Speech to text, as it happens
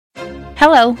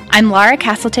Hello, I'm Laura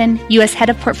Castleton, U.S. Head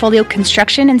of Portfolio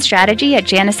Construction and Strategy at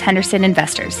Janus Henderson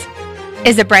Investors.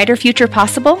 Is a brighter future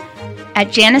possible? At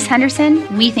Janus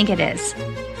Henderson, we think it is.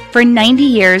 For 90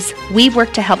 years, we've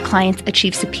worked to help clients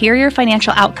achieve superior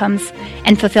financial outcomes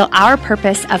and fulfill our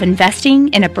purpose of investing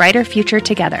in a brighter future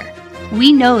together.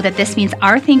 We know that this means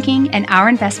our thinking and our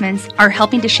investments are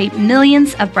helping to shape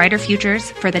millions of brighter futures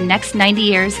for the next 90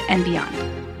 years and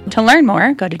beyond. To learn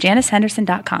more, go to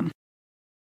janushenderson.com.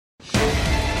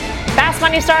 Fast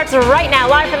Money starts right now,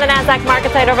 live from the NASDAQ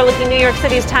market site overlooking New York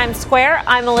City's Times Square.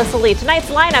 I'm Melissa Lee. Tonight's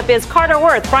lineup is Carter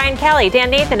Worth, Brian Kelly, Dan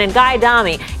Nathan, and Guy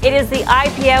Dami. It is the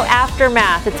IPO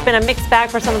aftermath. It's been a mixed bag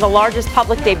for some of the largest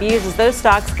public debuts as those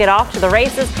stocks get off to the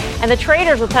races. And the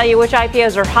traders will tell you which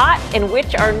IPOs are hot and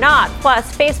which are not.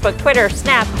 Plus, Facebook, Twitter,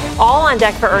 Snap, all on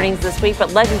deck for earnings this week.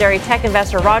 But legendary tech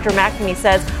investor Roger McNamee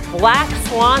says black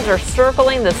swans are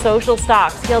circling the social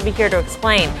stocks. He'll be here to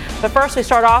explain. But first, we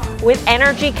start off with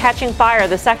energy catching fire.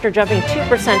 The sector jumping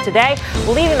 2% today,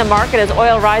 leading the market as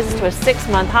oil rises to a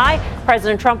 6-month high.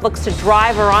 President Trump looks to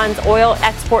drive Iran's oil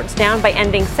exports down by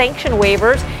ending sanction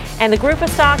waivers. And the group of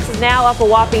stocks is now up a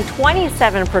whopping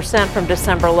 27% from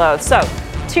December lows. So,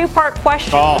 two-part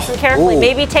question. Listen carefully.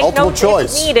 Maybe take notes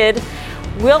if needed.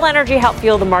 Will energy help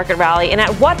fuel the market rally? And at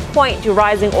what point do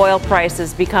rising oil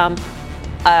prices become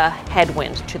a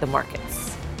headwind to the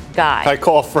markets? Guy. I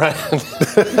call a friend.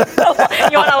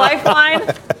 You want a lifeline?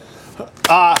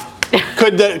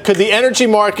 Could the energy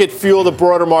market fuel the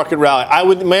broader market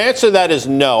rally? My answer to that is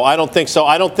no. I don't think so.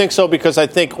 I don't think so because I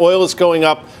think oil is going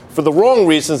up for the wrong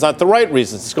reasons, not the right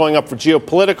reasons. It's going up for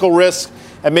geopolitical risk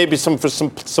and maybe for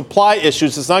some supply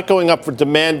issues. It's not going up for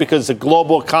demand because the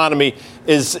global economy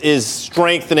is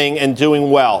strengthening and doing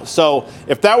well. So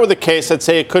if that were the case, I'd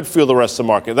say it could fuel the rest of the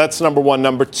market. That's number one.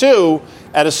 Number two,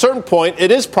 at a certain point,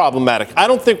 it is problematic. I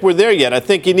don't think we're there yet. I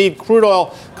think you need crude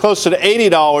oil closer to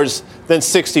 $80 than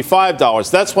 $65.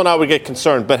 That's when I would get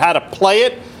concerned. But how to play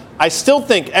it? I still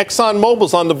think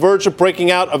ExxonMobil's on the verge of breaking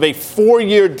out of a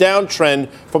 4-year downtrend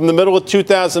from the middle of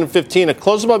 2015. A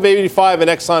close above 85 in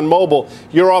ExxonMobil,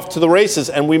 you're off to the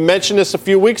races. And we mentioned this a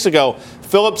few weeks ago.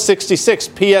 Phillips 66,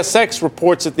 PSX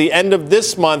reports at the end of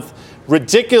this month,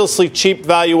 ridiculously cheap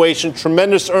valuation,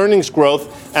 tremendous earnings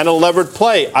growth, and a levered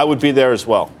play. I would be there as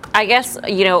well. I guess,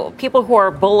 people who are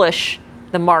bullish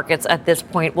the markets at this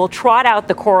point will trot out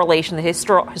the correlation, the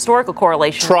historical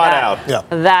correlation.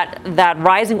 That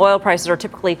rising oil prices are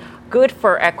typically good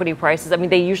for equity prices. I mean,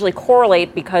 they usually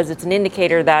correlate because it's an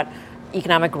indicator that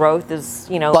economic growth is,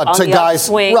 but on to the Guy's,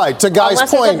 upswing. Right, to Guy's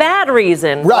unless point. It's a bad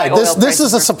reason. Right, this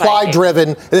is a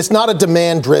supply-driven, it's not a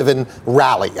demand-driven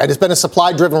rally. And it's been a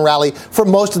supply-driven rally for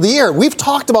most of the year. We've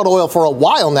talked about oil for a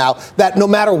while now, that no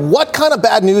matter what kind of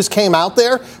bad news came out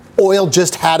there, oil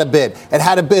just had a bid. It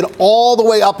had a bid all the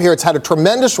way up here. It's had a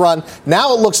tremendous run.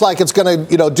 Now it looks like it's going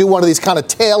to, do one of these kind of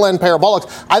tail-end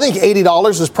parabolics. I think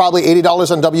 $80 is probably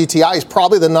 $80 on WTI is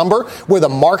probably the number where the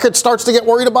market starts to get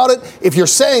worried about it. If you're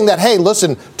saying that, hey,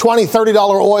 listen, $20, $30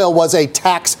 oil was a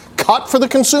tax cut for the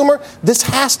consumer, this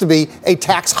has to be a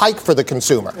tax hike for the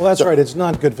consumer. Well, that's right. It's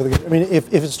not good for the. I mean,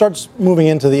 if it starts moving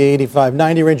into the 85,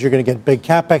 90 range, you're going to get big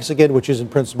capex again, which is in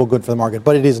principle good for the market,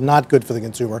 but it is not good for the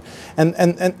consumer. And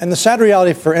the sad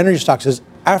reality for energy stocks is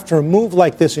after a move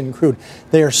like this in crude,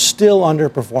 they are still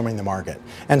underperforming the market.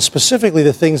 And specifically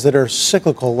the things that are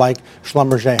cyclical, like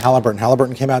Schlumberger, Halliburton.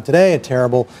 Halliburton came out today, a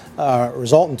terrible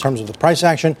result in terms of the price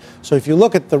action. So if you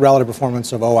look at the relative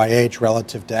performance of OIH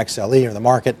relative to XLE or the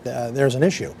market, there's an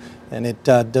issue. And it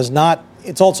does not,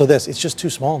 it's also this, it's just too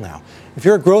small now. If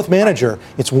you're a growth manager,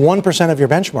 it's 1% of your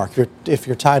benchmark. If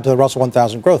you're tied to the Russell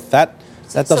 1000 growth, that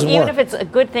doesn't work. So even if it's a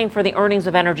good thing for the earnings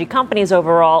of energy companies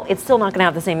overall, it's still not going to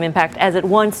have the same impact as it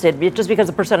once did, just because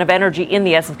the percent of energy in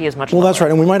the S&P is much lower. Well, that's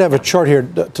right. And we might have a chart here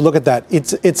to look at that.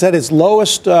 It's at its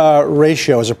lowest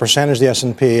ratio as a percentage of the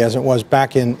S&P as it was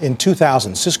back in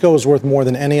 2000. Cisco is worth more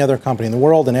than any other company in the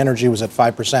world, and energy was at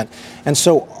 5%. And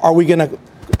so are we going to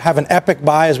have an epic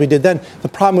buy as we did then? The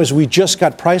problem is we just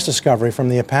got price discovery from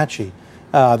the Apache.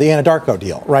 The Anadarko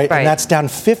deal, right? And that's down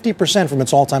 50% from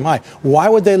its all-time high. Why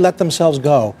would they let themselves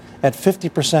go at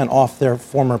 50% off their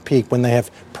former peak when they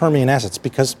have Permian assets?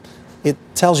 Because it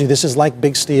tells you this is like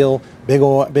big steel, big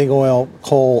oil,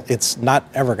 coal. It's not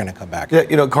ever going to come back.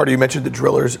 Yeah, Carter, you mentioned the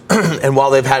drillers. And while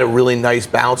they've had a really nice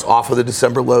bounce off of the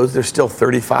December lows, they're still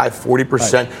 35,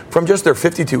 40% from just their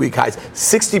 52-week highs,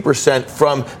 60%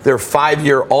 from their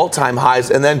 5-year all-time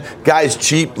highs. And then, guys,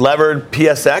 cheap, levered,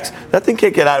 PSX, that thing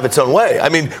can't get out of its own way. I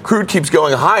mean, crude keeps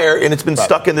going higher, and it's been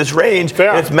stuck in this range.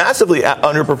 And it's massively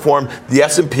underperformed the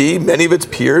S&P, many of its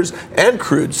peers, and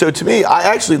crude. So to me, I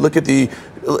actually look at the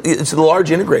it's the large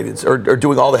integrateds are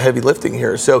doing all the heavy lifting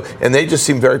here. So, and they just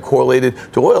seem very correlated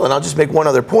to oil. And I'll just make one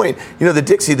other point. The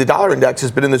Dixie, the dollar index,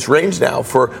 has been in this range now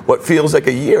for what feels like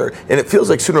a year. And it feels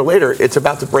like sooner or later it's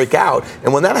about to break out.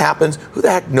 And when that happens, who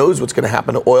the heck knows what's going to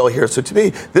happen to oil here? So to me,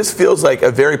 this feels like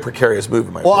a very precarious move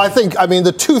in my opinion. I think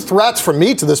the two threats for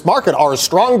me to this market are a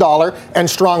strong dollar and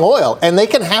strong oil. And they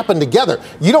can happen together.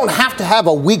 You don't have to have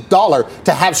a weak dollar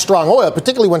to have strong oil,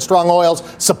 particularly when strong oil's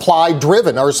supply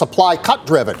driven or supply cut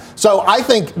driven. So I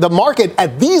think the market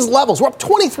at these levels, we're up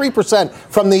 23%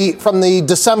 from the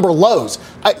December lows.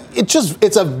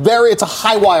 It's a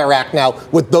high wire act now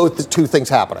with those two things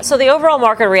happening. So the overall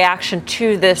market reaction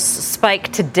to this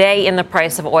spike today in the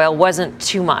price of oil wasn't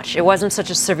too much. It wasn't such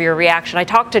a severe reaction. I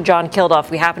talked to John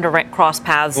Kilduff. We happened to cross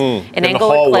paths in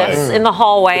Englewood Cliffs in the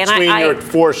hallway. Between your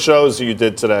 4 shows that you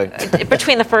did today.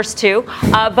 Between the first 2.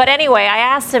 But anyway, I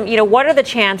asked him, what are the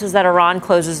chances that Iran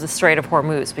closes the Strait of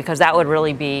Hormuz? Because that would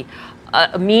really be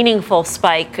a meaningful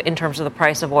spike in terms of the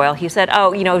price of oil. He said,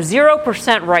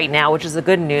 0% right now, which is the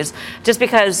good news, just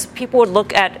because people would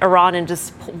look at Iran and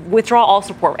just withdraw all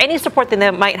support. Any support that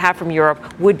they might have from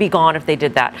Europe would be gone if they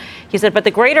did that. He said, but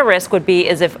the greater risk would be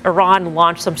is if Iran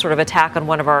launched some sort of attack on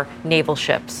one of our naval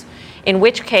ships, in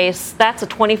which case that's a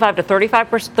 25 to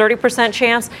 30%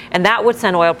 chance, and that would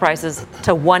send oil prices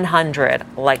to 100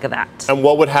 like that. And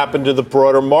what would happen to the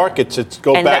broader market? To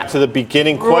go back to the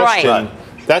beginning question, right.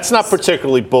 That's not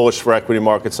particularly bullish for equity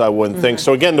markets, I wouldn't think.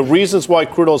 So again, the reasons why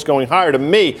crude oil is going higher, to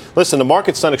me, listen, the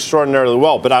market's done extraordinarily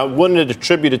well, but I wouldn't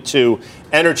attribute it to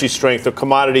energy strength or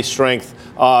commodity strength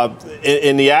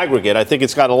in the aggregate. I think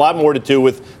it's got a lot more to do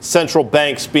with central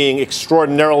banks being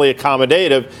extraordinarily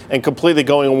accommodative and completely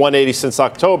going 180 since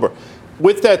October.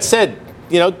 With that said,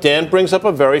 Dan brings up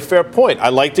a very fair point. I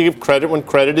like to give credit when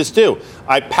credit is due.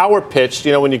 I power pitched,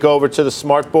 when you go over to the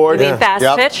smart board. You mean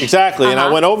fast pitch? Exactly. And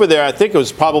I went over there, I think it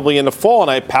was probably in the fall,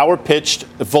 and I power pitched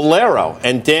Valero.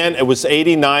 And Dan, it was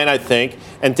 89, I think.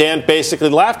 And Dan basically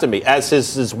laughed at me, as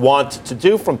is wont to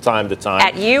do from time to time.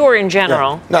 At you or in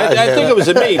general? No, I think it was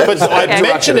at me. But I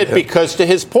mentioned it because, to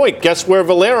his point, guess where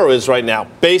Valero is right now?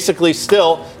 Basically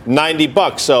still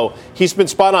 $90. So he's been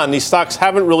spot on. These stocks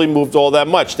haven't really moved all that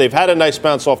much. They've had a nice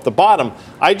bounce off the bottom.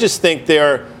 I just think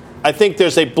I think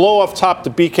there's a blow off top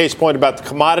to BK's point about the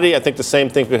commodity. I think the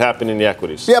same thing could happen in the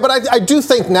equities. Yeah, but I do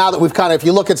think now that we've if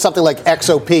you look at something like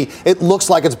XOP, it looks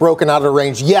like it's broken out of the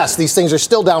range. Yes, these things are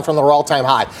still down from their all-time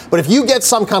high. But if you get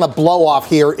some kind of blow off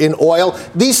here in oil,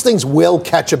 these things will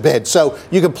catch a bid. So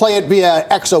you can play it via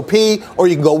XOP, or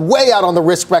you can go way out on the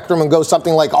risk spectrum and go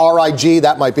something like RIG.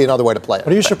 That might be another way to play it.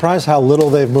 But are you surprised how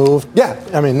little they've moved? Yeah.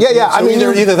 So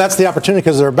either that's the opportunity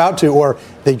because they're about to, or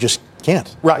they just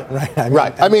can't. Right.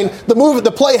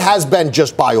 The play has been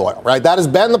just buy oil, right? That has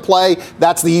been the play.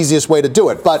 That's the easiest way to do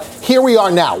it. But here we are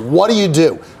now. What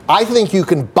do? I think you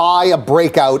can buy a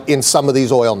breakout in some of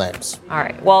these oil names. All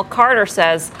right. Well, Carter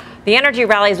says the energy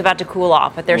rally is about to cool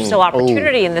off, but there's still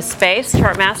opportunity in this space.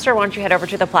 Chartmaster, why don't you head over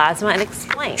to the plasma and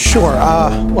explain? Sure.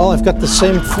 I've got the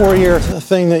same 4-year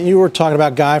thing that you were talking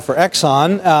about, Guy, for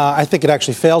Exxon. I think it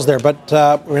actually fails there, but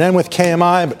we're going to end with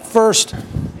KMI. But first,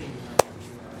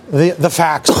 the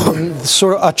facts,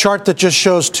 sort of a chart that just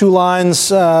shows 2 lines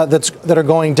that are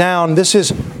going down. This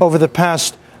is over the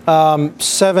past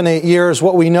 7-8 years.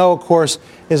 What we know, of course,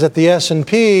 is that the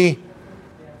S&P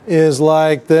is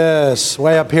like this,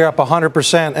 way up here, up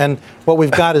 100%. And what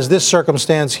we've got is this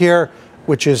circumstance here,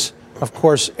 which is, of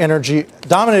course, energy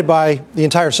dominated by the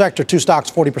entire sector, 2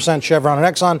 stocks, 40%, Chevron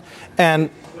and Exxon. And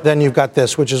then you've got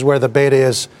this, which is where the beta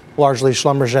is largely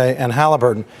Schlumberger and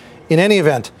Halliburton. In any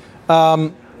event,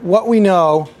 what we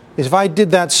know is if I did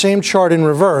that same chart in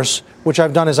reverse, which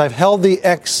I've done is I've held the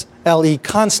XLE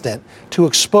constant to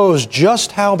expose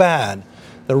just how bad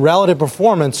the relative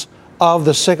performance of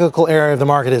the cyclical area of the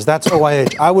market is. That's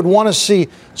OIH. I would want to see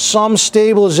some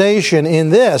stabilization in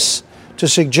this to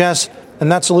suggest,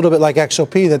 and that's a little bit like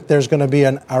XOP, that there's going to be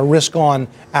a risk-on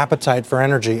appetite for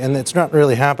energy, and it's not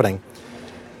really happening.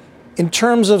 In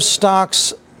terms of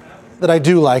stocks that I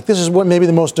do like, this is what maybe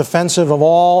the most defensive of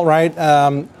all, right?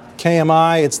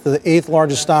 KMI, it's the 8th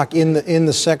largest stock in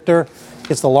the sector.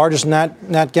 It's the largest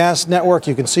nat gas network.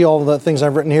 You can see all the things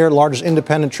I've written here. Largest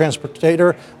independent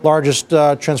transporter, largest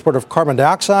transporter of carbon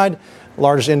dioxide,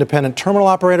 largest independent terminal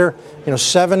operator.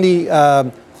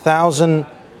 70,000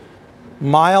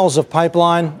 miles of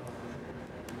pipeline.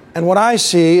 And what I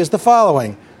see is the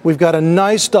following. We've got a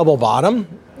nice double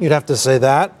bottom. You'd have to say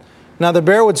that. Now, the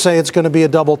bear would say it's going to be a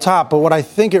double top, but what I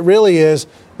think it really is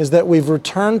that we've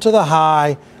returned to the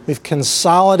high, we've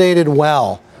consolidated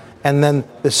well, and then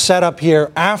the setup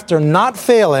here after not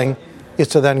failing is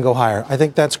to then go higher. I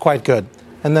think that's quite good.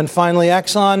 And then finally,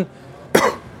 Exxon.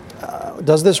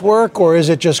 Does this work, or is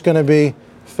it just going to be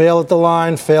fail at the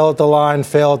line, fail at the line,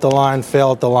 fail at the line,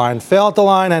 fail at the line, fail at the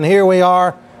line, and here we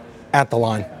are at the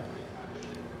line?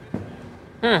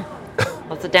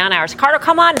 What's the down hours? Carter,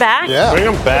 come on back. Yeah, bring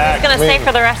them back. He's going to stay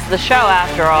for the rest of the show,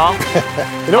 after all.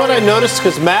 You know what I noticed?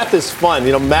 Because math is fun.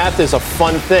 Math is a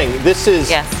fun thing. This is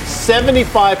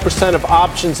 75% of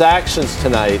options actions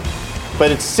tonight, but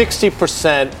it's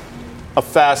 60% of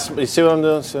fast. You see what I'm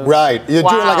doing? Right. You're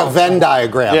doing like a Venn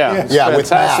diagram. Yeah, with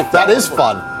math. That is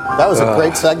fun. That was a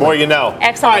great segment. More you know.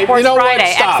 Exxon reports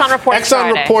Friday. Exxon reports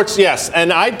Friday. Exxon reports, yes.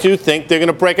 And I do think they're going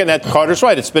to break it. And Carter's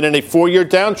right. It's been in a 4-year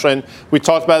downtrend. We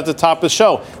talked about it at the top of the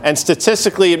show. And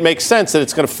statistically, it makes sense that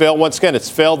it's going to fail once again. It's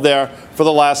failed there for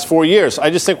the last 4 years. I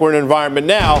just think we're in an environment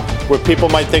now where people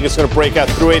might think it's going to break out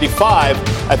through 85.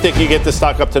 I think you get the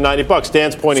stock up to $90.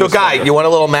 Dan's pointing. So, Guy, you want a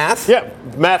little math? Yeah,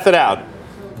 math it out.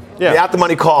 Yeah. The at the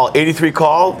money call, 83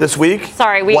 call this week.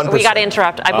 Sorry, we got to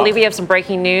interrupt. I believe we have some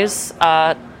breaking news.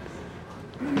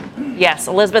 Yes,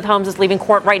 Elizabeth Holmes is leaving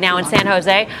court right now in San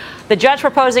Jose. The judge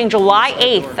proposing July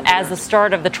 8th as the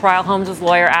start of the trial. Holmes'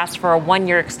 lawyer asked for a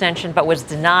 1-year extension but was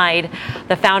denied.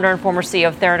 The founder and former CEO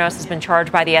of Theranos has been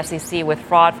charged by the SEC with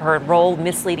fraud for her role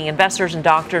misleading investors and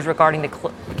doctors regarding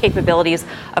the capabilities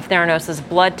of Theranos'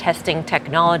 blood testing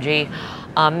technology.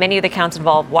 Many of the counts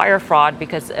involve wire fraud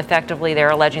because effectively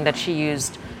they're alleging that she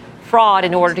used fraud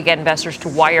in order to get investors to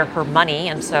wire her money.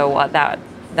 And so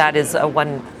that is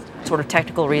one sort of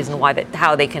technical reason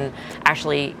how they can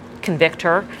actually convict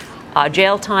her.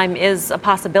 Jail time is a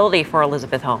possibility for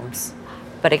Elizabeth Holmes.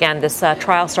 But again, this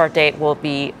trial start date will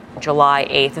be July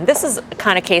 8th. And this is a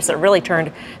kind of case that really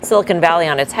turned Silicon Valley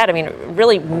on its head. I mean, it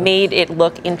really made it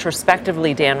look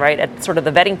introspectively, Dan, right, at sort of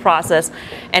the vetting process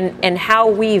and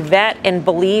how we vet and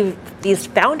believe these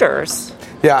founders.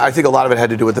 Yeah, I think a lot of it had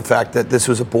to do with the fact that this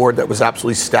was a board that was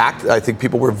absolutely stacked. I think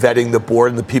people were vetting the board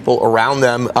and the people around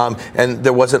them, and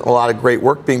there wasn't a lot of great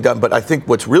work being done. But I think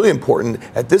what's really important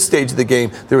at this stage of the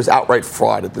game, there was outright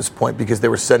fraud at this point because they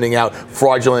were sending out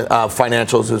fraudulent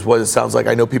financials is what it sounds like.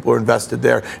 I know people are invested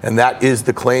there, and that is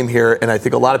the claim here. And I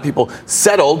think a lot of people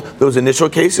settled those initial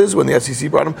cases when the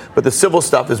SEC brought them, but the civil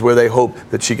stuff is where they hope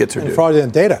that she gets her due.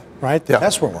 Fraudulent data, right? The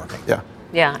tests were working. Yeah.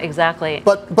 Yeah, exactly.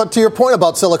 But to your point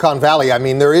about Silicon Valley, I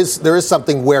mean, there is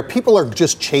something where people are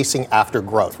just chasing after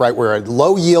growth, right? We're a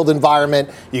low yield environment.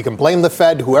 You can blame the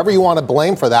Fed, whoever you want to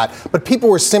blame for that. But people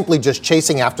were simply just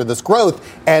chasing after this growth.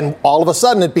 And all of a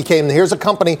sudden it became, here's a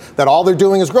company that all they're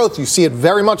doing is growth. You see it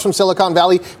very much from Silicon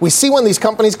Valley. We see when these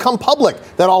companies come public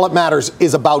that all that matters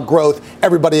is about growth.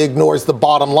 Everybody ignores the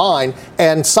bottom line.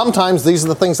 And sometimes these are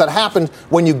the things that happen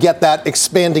when you get that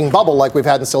expanding bubble like we've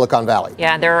had in Silicon Valley.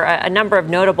 Yeah, there are a number of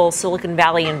notable Silicon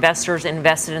Valley investors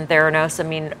invested in Theranos. I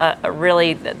mean,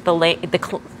 really, the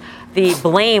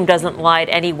blame doesn't lie at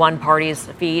any one party's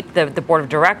feet. The board of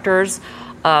directors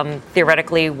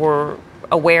theoretically were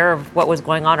aware of what was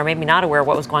going on, or maybe not aware of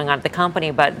what was going on at the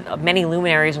company, but many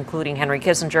luminaries, including Henry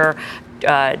Kissinger,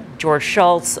 George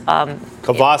Shultz.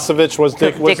 Kovacevic was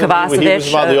Dick Kovacevic. He was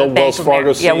about the old Wells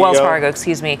Fargo CEO. Yeah, Wells Fargo,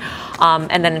 excuse me.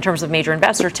 And then in terms of major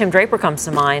investors, Tim Draper comes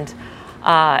to mind.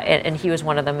 And he was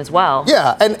one of them as well.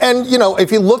 Yeah, and you know,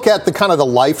 if you look at the kind of the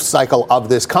life cycle of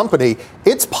this company,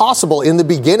 it's possible in the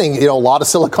beginning, you know, a lot of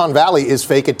Silicon Valley is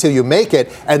fake it till you make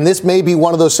it, and this may be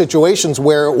one of those situations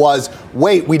where it was,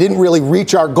 wait, we didn't really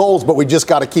reach our goals, but we just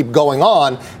got to keep going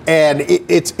on, and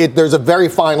there's a very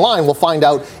fine line. We'll find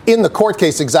out in the court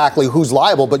case exactly who's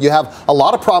liable, but you have a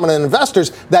lot of prominent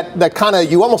investors that kind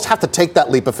of, you almost have to take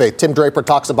that leap of faith. Tim Draper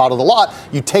talks about it a lot.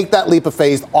 You take that leap of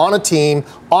faith on a team,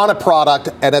 on a product,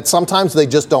 and sometimes they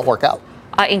just don't work out.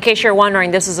 In case you're wondering,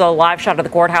 this is a live shot of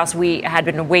the courthouse. We had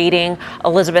been waiting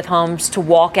Elizabeth Holmes to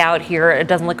walk out here. It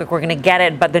doesn't look like we're going to get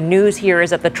it, but the news here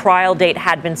is that the trial date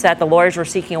had been set. The lawyers were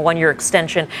seeking a 1-year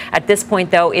extension. At this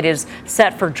point, though, it is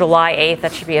set for July 8th.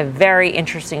 That should be a very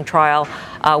interesting trial,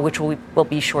 which we'll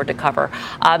be sure to cover.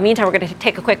 Meantime, we're going to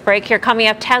take a quick break here. Coming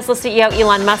up, Tesla CEO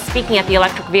Elon Musk speaking at the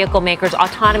electric vehicle makers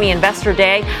Autonomy Investor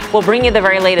Day. We'll bring you the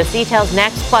very latest details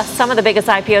next. Plus, some of the biggest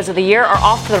IPOs of the year are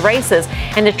off to the races,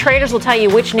 and the traders will tell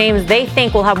you which names they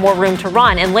think will have more room to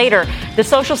run. And later, the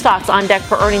social stocks on deck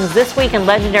for earnings this week, and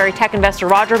legendary tech investor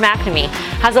Roger McNamee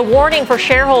has a warning for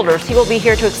shareholders. He will be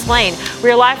here to explain.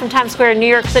 We are live from Times Square in New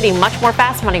York City. Much more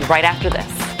Fast Money right after this.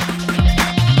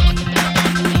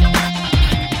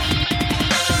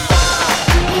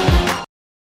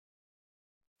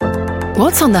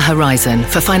 What's on the horizon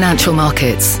for financial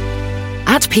markets?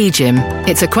 At PGIM,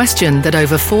 it's a question that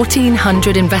over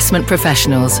 1,400 investment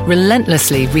professionals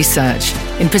relentlessly research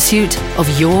in pursuit of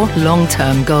your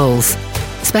long-term goals.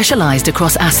 specialized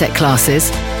across asset classes,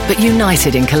 but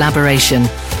united in collaboration.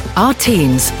 Our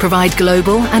teams provide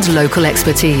global and local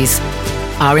expertise.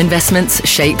 Our investments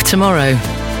shape tomorrow,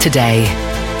 today.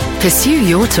 Pursue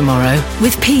your tomorrow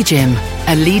with PGIM,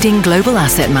 a leading global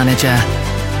asset manager.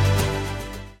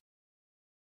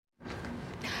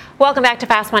 Welcome back to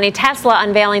Fast Money. Tesla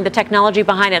unveiling the technology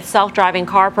behind its self-driving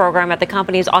car program at the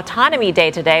company's Autonomy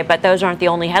Day today. But those aren't the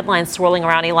only headlines swirling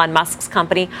around Elon Musk's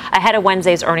company ahead of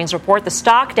Wednesday's earnings report. The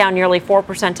stock down nearly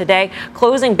 4% today,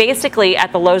 closing basically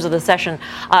at the lows of the session,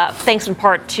 thanks in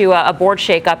part to a board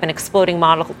shakeup and exploding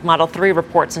Model 3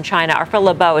 reports in China. Our Phil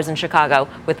LeBeau is in Chicago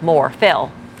with more.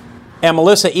 Phil. And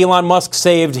Melissa, Elon Musk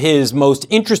saved his most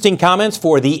interesting comments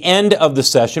for the end of the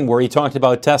session, where he talked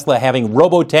about Tesla having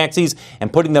robo-taxis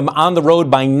and putting them on the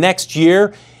road by next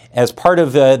year as part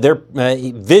of their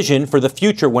vision for the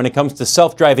future when it comes to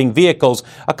self-driving vehicles.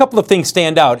 A couple of things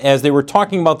stand out. As they were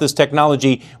talking about this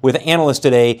technology with analysts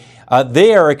today,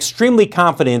 they are extremely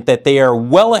confident that they are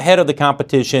well ahead of the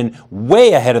competition,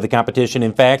 way ahead of the competition,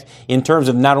 in fact, in terms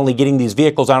of not only getting these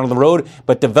vehicles out on the road,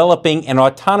 but developing an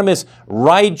autonomous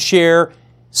ride-share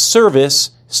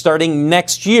service starting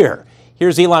next year.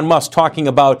 Here's Elon Musk talking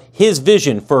about his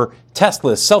vision for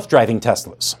Teslas, self-driving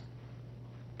Teslas.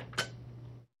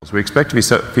 We expect to be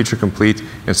feature complete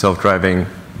in self-driving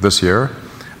this year,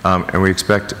 and we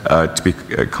expect to be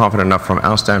confident enough from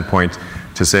our standpoint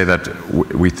to say that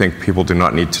we think people do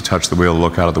not need to touch the wheel,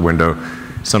 look out of the window,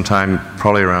 sometime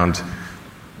probably around,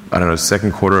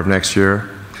 second quarter of next year.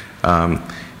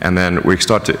 And then we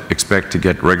start to expect to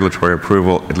get regulatory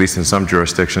approval, at least in some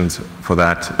jurisdictions, for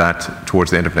that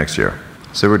towards the end of next year.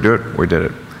 So we did it. We're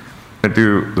going to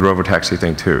do the robotaxi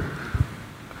thing too.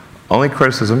 Only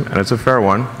criticism, and it's a fair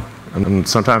one, and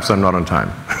sometimes I'm not on time.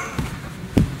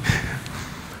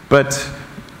 But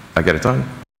I get it done.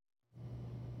 I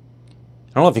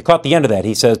don't know if you caught the end of that.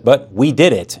 He says, but we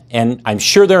did it. And I'm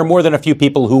sure there are more than a few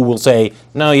people who will say,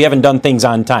 no, you haven't done things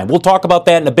on time. We'll talk about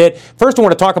that in a bit. First, I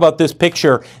want to talk about this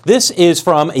picture. This is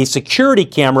from a security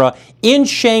camera in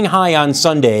Shanghai on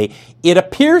Sunday. It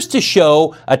appears to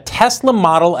show a Tesla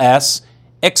Model S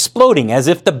exploding as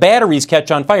if the batteries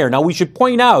catch on fire. Now, we should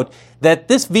point out that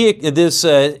this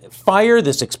fire,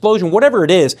 this explosion, whatever it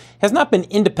is, has not been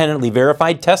independently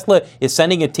verified. Tesla is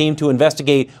sending a team to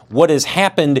investigate what has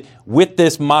happened with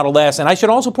this Model S. And I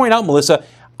should also point out, Melissa,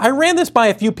 I ran this by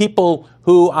a few people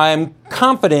who I'm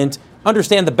confident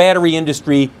understand the battery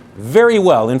industry very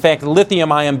well. In fact,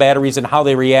 lithium-ion batteries and how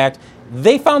they react.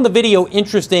 They found the video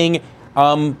interesting,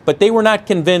 but they were not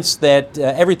convinced that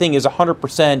everything is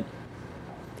 100%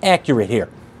 accurate here.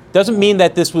 Doesn't mean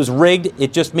that this was rigged.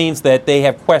 It just means that they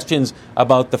have questions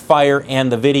about the fire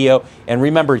and the video. And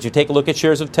remember, as you take a look at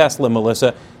shares of Tesla,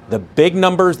 Melissa, the big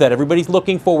numbers that everybody's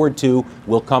looking forward to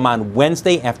will come on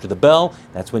Wednesday after the bell.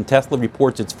 That's when Tesla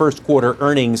reports its first quarter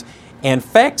earnings. And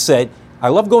FactSet, I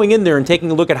love going in there and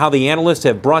taking a look at how the analysts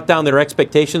have brought down their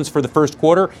expectations for the first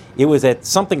quarter. It was at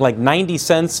something like 90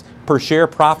 cents per share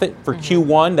profit for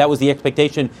Q1. That was the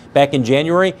expectation back in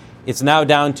January. It's now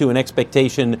down to an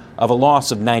expectation of a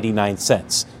loss of 99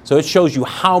 cents. So it shows you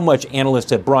how much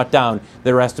analysts have brought down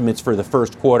their estimates for the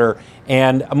first quarter.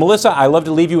 And Melissa, I love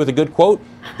to leave you with a good quote.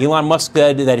 Elon Musk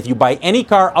said that if you buy any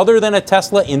car other than a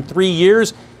Tesla in 3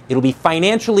 years, it'll be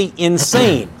financially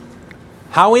insane.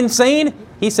 How insane?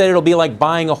 He said it'll be like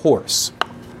buying a horse.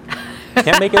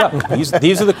 Can't make it up.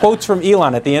 These are the quotes from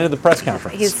Elon at the end of the press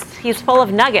conference. He's full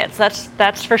of nuggets.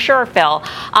 That's for sure, Phil.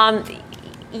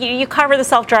 You cover the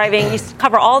self-driving, you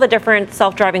cover all the different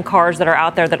self-driving cars that are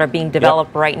out there that are being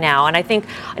developed right now. And I think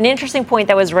an interesting point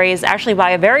that was raised actually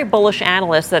by a very bullish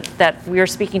analyst that we were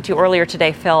speaking to earlier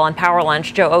today, Phil, on Power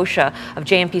Lunch, Joe Osha of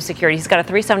JMP Securities. He's got a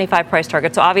 $375 price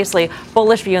target, so obviously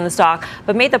bullish view in the stock,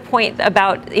 but made the point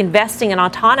about investing in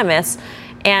autonomous.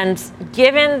 And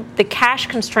given the cash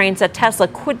constraints at Tesla,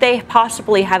 could they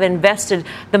possibly have invested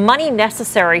the money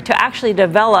necessary to actually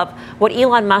develop what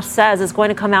Elon Musk says is going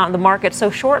to come out in the market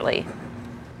so shortly?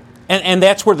 And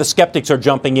that's where the skeptics are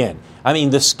jumping in. I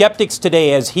mean, the skeptics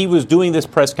today, as he was doing this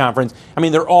press conference, I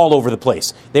mean, they're all over the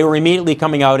place. They were immediately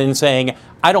coming out and saying,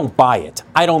 I don't buy it.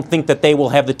 I don't think that they will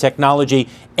have the technology,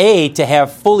 A, to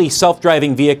have fully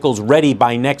self-driving vehicles ready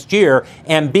by next year,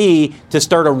 and B, to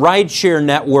start a rideshare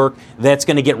network that's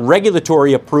going to get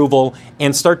regulatory approval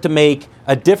and start to make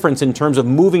a difference in terms of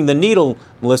moving the needle,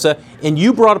 Melissa. And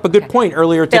you brought up a good point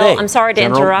earlier today. Phil, I'm sorry to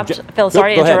interrupt. Phil,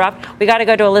 sorry to interrupt. We got to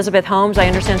go to Elizabeth Holmes. I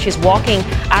understand she's walking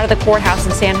out of the courthouse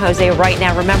in San Jose right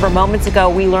now. Remember, moments ago,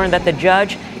 we learned that the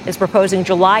judge is proposing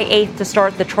July 8th to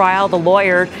start the trial. The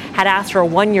lawyer had asked for a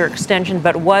one-year extension,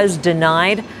 but was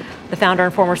denied. The founder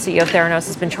and former CEO of Theranos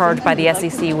has been charged by the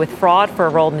SEC with fraud for a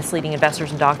role misleading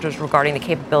investors and doctors regarding the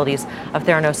capabilities of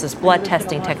Theranos' blood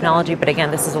testing technology. But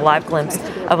again, this is a live glimpse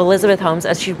of Elizabeth Holmes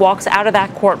as she walks out of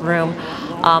that courtroom.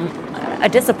 A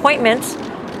disappointment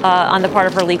on the part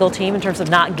of her legal team in terms of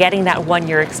not getting that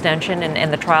 1-year extension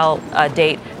and the trial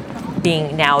date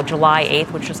being now July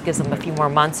 8th, which just gives them a few more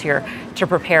months here to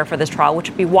prepare for this trial, which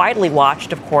would be widely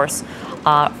watched, of course,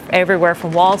 everywhere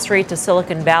from Wall Street to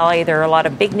Silicon Valley. There are a lot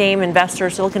of big-name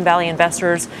investors, Silicon Valley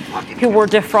investors, who were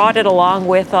defrauded along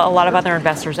with a lot of other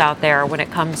investors out there when it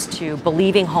comes to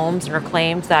believing Holmes and her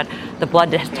claims that the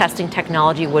blood testing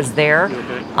technology was there,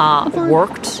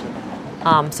 worked.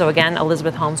 So again,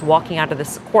 Elizabeth Holmes walking out of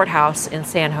this courthouse in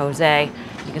San Jose.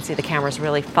 You can see the cameras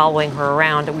really following her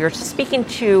around. We were speaking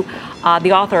to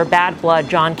the author of Bad Blood,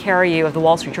 John Carreyrou of the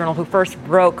Wall Street Journal, who first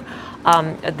broke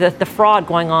the fraud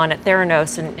going on at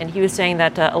Theranos. And he was saying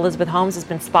that Elizabeth Holmes has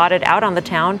been spotted out on the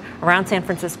town around San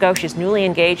Francisco. She's newly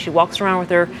engaged. She walks around with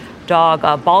her dog,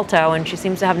 Balto, and she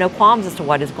seems to have no qualms as to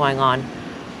what is going on.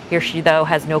 Here she, though,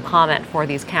 has no comment for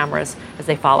these cameras as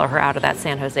they follow her out of that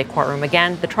San Jose courtroom.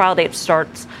 Again, the trial date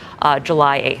starts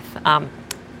July 8th.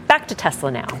 Back to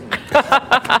Tesla now.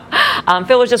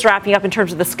 Phil was just wrapping up in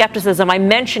terms of the skepticism. I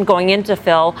mentioned going into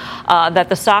Phil that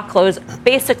the stock closed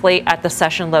basically at the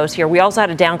session lows here. We also had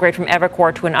a downgrade from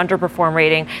Evercore to an underperform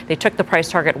rating. They took the price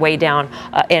target way down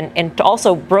and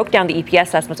also broke down the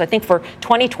EPS estimates. I think for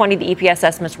 2020, the EPS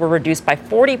estimates were reduced by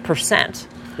 40%.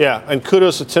 Yeah, and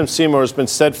kudos to Tim Seymour, who's been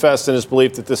steadfast in his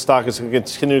belief that this stock is going to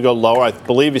continue to go lower. I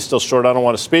believe he's still short. I don't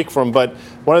want to speak for him. But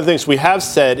one of the things we have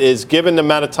said is, given the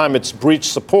amount of time it's breached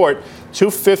support,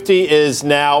 250 is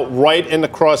now right in the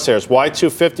crosshairs. Why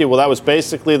 250? Well, that was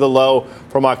basically the low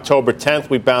from October 10th.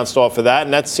 We bounced off of that,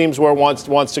 and that seems where it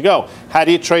wants to go. How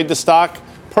do you trade the stock?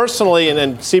 Personally,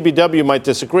 and CBW might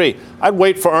disagree, I'd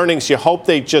wait for earnings. You hope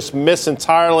they just miss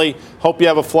entirely. Hope you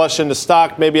have a flush in the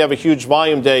stock. Maybe have a huge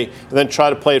volume day, and then try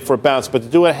to play it for a bounce. But to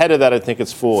do it ahead of that, I think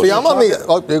it's foolish. See, I'm on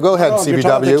the. Go ahead, CBW. You're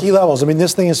talking the key levels. I mean,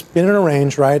 this thing has been in a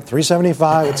range, right?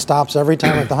 375. It stops every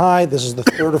time at the high. This is the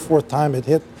third or fourth time it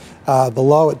hit the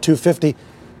low at 250.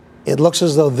 It looks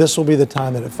as though this will be the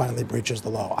time that it finally breaches the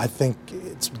low. I think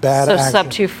it's bad. So action. sub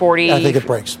 240. I think it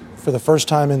breaks. For the first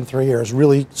time in 3 years,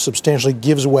 really substantially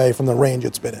gives away from the range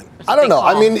it's been in. I don't know.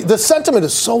 I mean, the sentiment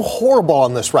is so horrible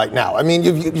on this right now. I mean,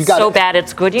 you got so bad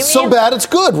it's good. You mean? So bad it's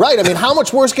good, right? I mean, how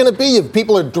much worse can it be?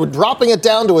 People are dropping it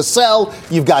down to a sell.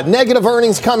 You've got negative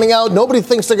earnings coming out. Nobody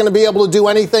thinks they're going to be able to do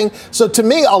anything. So to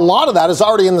me, a lot of that is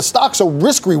already in the stock. So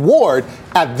risk reward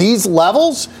at these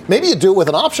levels, maybe you do it with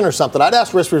an option or something. I'd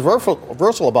ask risk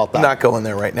reversal about that. I'm not going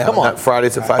there right now. Come on. Not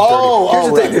Fridays at 5:30. Here's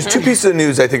the thing. There's two pieces of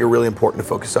news I think are really important to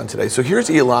focus on today. So here's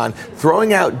Elon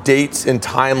throwing out dates and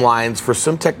timelines for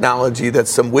some technology that's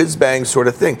some whiz-bang sort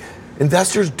of thing.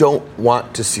 Investors don't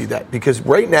want to see that because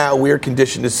right now we are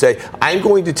conditioned to say, I'm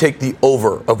going to take the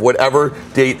over of whatever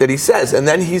date that he says. And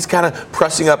then he's kind of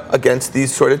pressing up against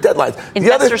these sort of deadlines.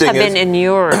 Investors have been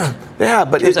inured. Yeah,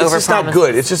 but it's just not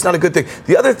good. It's just not a good thing.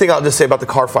 The other thing I'll just say about the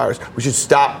car fires, we should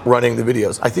stop running the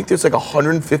videos. I think there's like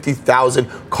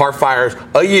 150,000 car fires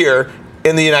a year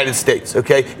in the United States,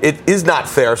 okay? It is not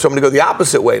fair. So I'm going to go the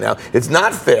opposite way now. It's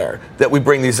not fair that we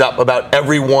bring these up about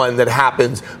every one that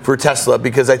happens for Tesla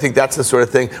because I think that's the sort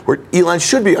of thing where Elon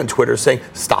should be on Twitter saying,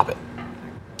 stop it.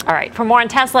 All right, for more on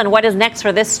Tesla and what is next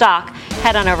for this stock,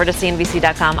 head on over to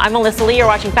CNBC.com. I'm Melissa Lee. You're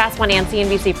watching Fast Money on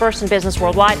CNBC, First in Business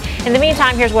Worldwide. In the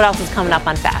meantime, here's what else is coming up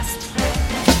on Fast.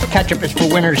 Ketchup is for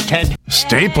winners, Ted.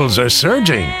 Staples are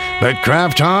surging, but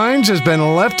Kraft Heinz has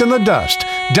been left in the dust,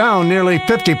 down nearly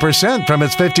 50% from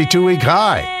its 52-week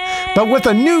high. But with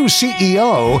a new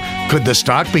CEO, could the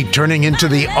stock be turning into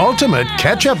the ultimate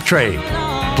ketchup trade?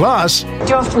 Plus, do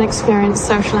you often experience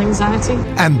social anxiety?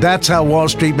 And that's how Wall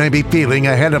Street may be feeling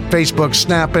ahead of Facebook,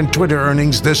 Snap, and Twitter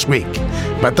earnings this week.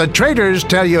 But the traders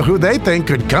tell you who they think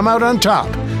could come out on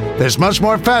top. There's much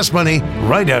more Fast Money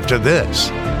right after this.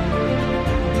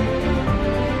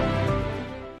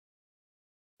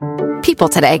 People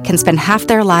today can spend half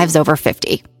their lives over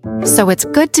 50. So it's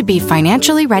good to be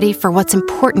financially ready for what's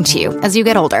important to you as you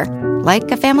get older,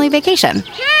 like a family vacation.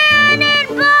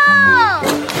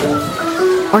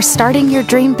 Or starting your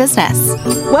dream business.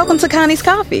 Welcome to Connie's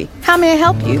Coffee. How may I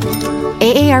help you?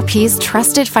 AARP's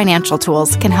trusted financial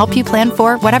tools can help you plan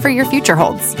for whatever your future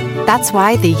holds. That's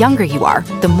why the younger you are,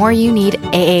 the more you need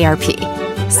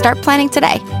AARP. Start planning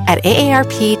today at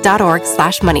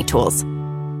aarp.org/moneytools.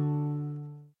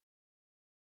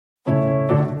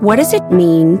 What does it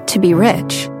mean to be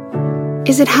rich?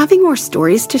 Is it having more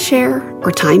stories to share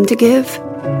or time to give?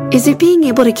 Is it being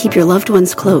able to keep your loved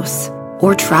ones close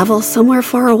or travel somewhere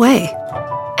far away?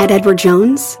 At Edward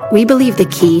Jones, we believe the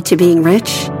key to being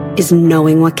rich is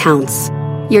knowing what counts.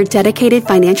 Your dedicated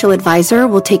financial advisor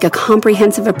will take a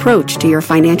comprehensive approach to your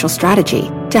financial strategy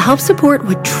to help support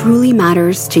what truly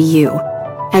matters to you.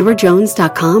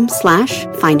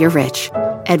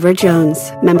 EdwardJones.com/findyourrich. Edward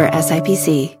Jones, member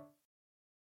SIPC.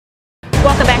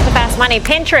 Welcome back to Fast Money.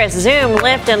 Pinterest, Zoom,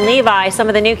 Lyft, and Levi, some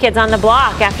of the new kids on the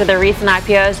block after their recent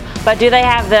IPOs. But do they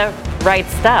have the right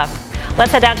stuff?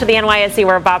 Let's head down to the NYSE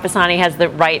where Bob Pisani has the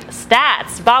right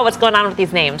stats. Bob, what's going on with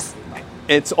these names?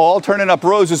 It's all turning up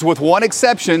roses with one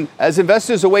exception. As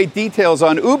investors await details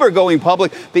on Uber going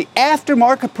public, the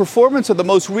aftermarket performance of the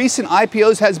most recent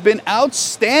IPOs has been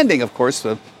outstanding. Of course,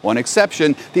 the one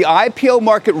exception. The IPO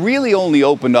market really only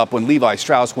opened up when Levi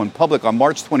Strauss went public on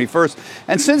March 21st.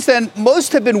 And since then,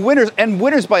 most have been winners, and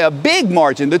winners by a big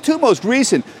margin. The two most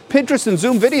recent, Pinterest and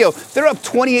Zoom Video, they're up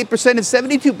 28% and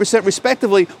 72%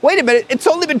 respectively. Wait a minute, it's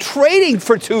only been trading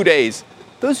for 2 days.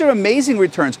 Those are amazing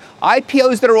returns.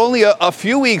 IPOs that are only a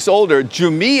few weeks older,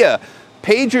 Jumia,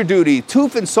 PagerDuty,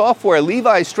 Tufin Software,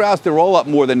 Levi Strauss, they're all up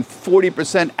more than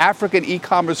 40%. African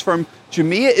e-commerce firm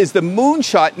Jumia is the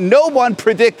moonshot. No one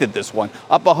predicted this one.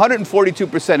 Up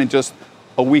 142% in just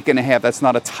a week and a half. That's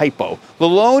not a typo. The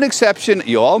lone exception,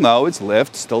 you all know, it's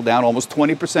Lyft, still down almost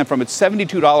 20% from its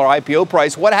 $72 IPO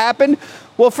price. What happened?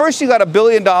 Well, first you got $1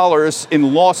 billion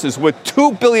in losses with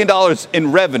 $2 billion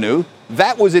in revenue.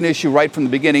 That was an issue right from the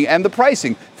beginning. And the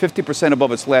pricing, 50%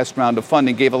 above its last round of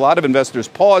funding, gave a lot of investors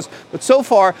pause. But so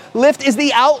far, Lyft is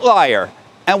the outlier.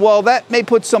 And while that may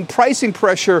put some pricing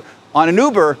pressure on an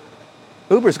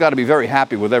Uber's got to be very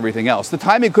happy with everything else. The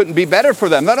timing couldn't be better for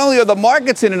them. Not only are the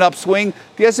markets in an upswing,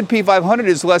 the S&P 500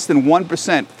 is less than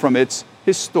 1% from its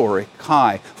historic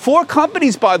high. 4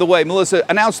 companies, by the way, Melissa,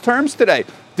 announced terms today.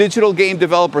 Digital game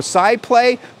developer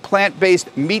SidePlay,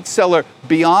 plant-based meat seller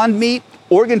Beyond Meat,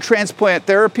 organ transplant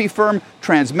therapy firm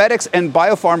Transmedics, and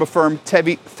biopharma firm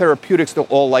Tevi Therapeutics. They'll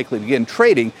all likely begin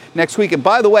trading next week. And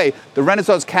by the way, the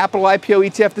Renaissance Capital IPO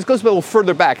ETF, this goes a little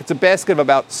further back. It's a basket of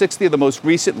about 60 of the most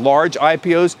recent large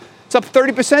IPOs. It's up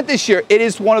 30% this year. It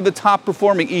is one of the top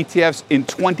performing ETFs in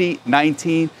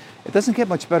 2019. It doesn't get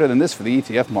much better than this for the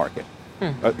ETF market. The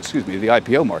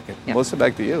IPO market. Yep. Melissa,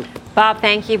 back to you. Bob,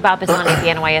 thank you. Bob Pisani at the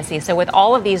NYSE. So with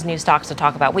all of these new stocks to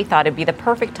talk about, we thought it'd be the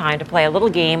perfect time to play a little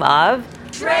game of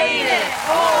Trade It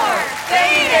or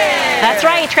Fade It. That's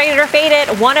right, Trade It or Fade It,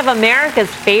 one of America's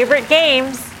favorite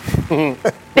games. Wow.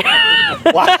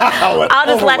 I'll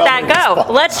just let that go.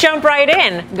 Let's jump right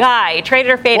in. Guy, Trade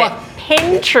It or Fade It.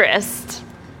 Pinterest.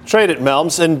 Trade it,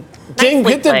 Melms, and ding,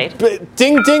 hit the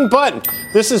ding button.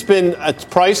 This has been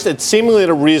priced at seemingly at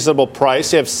a reasonable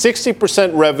price. You have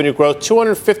 60% revenue growth,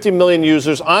 250 million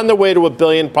users on their way to $1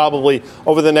 billion probably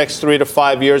over the next 3 to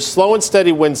 5 years. Slow and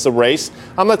steady wins the race.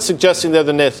 I'm not suggesting they're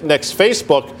the next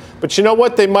Facebook, but you know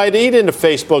what? They might eat into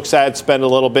Facebook's ad spend a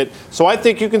little bit. So I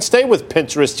think you can stay with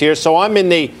Pinterest here. So I'm in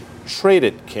the trade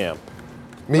it camp.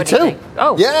 Me too.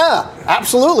 Oh. Yeah,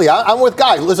 absolutely. I'm with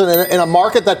Guy. Listen, in a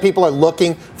market that people are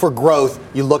looking for growth,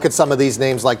 you look at some of these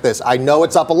names like this. I know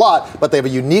it's up a lot, but they have a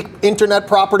unique internet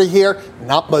property here.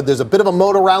 But there's a bit of a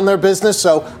moat around their business,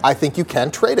 so I think you can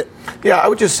trade it. Yeah, I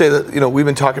would just say that, we've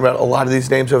been talking about a lot of these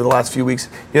names over the last few weeks.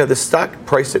 The stock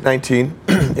priced at 19,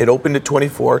 it opened at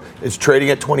 24, it's trading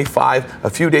at 25. A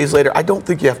few days later, I don't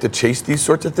think you have to chase these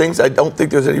sorts of things. I don't think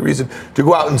there's any reason to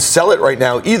go out and sell it right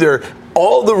now either.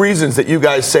 All the reasons that you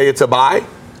guys say it's a buy,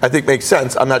 I think makes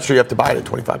sense. I'm not sure you have to buy it at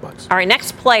 $25. All right,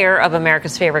 next player of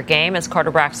America's favorite game is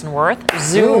Carter Braxton Worth.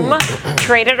 Zoom.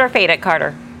 Trade it or fade it,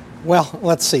 Carter? Well,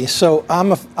 let's see. So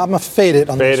I'm a fade it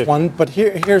on this one, but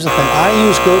here's the thing. I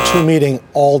use GoToMeeting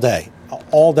all day,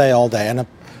 and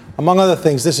among other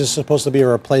things, this is supposed to be a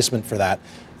replacement for that.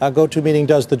 GoToMeeting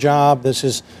does the job. This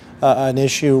is an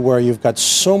issue where you've got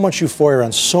so much euphoria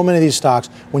on so many of these stocks.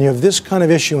 When you have this kind of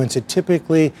issuance, it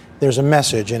typically there's a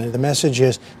message, and the message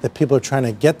is that people are trying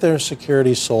to get their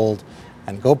securities sold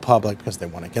and go public because they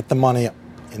want to get the money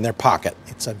in their pocket.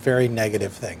 It's a very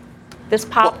negative thing. This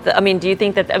pop, do you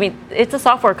think that, it's a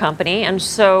software company, and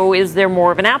so is there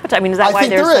more of an appetite? Is that why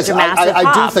there's such a massive pop?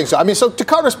 I do think so. So to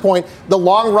Carter's point, the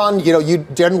long run, you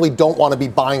generally don't want to be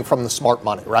buying from the smart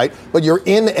money, right? But you're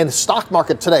in a stock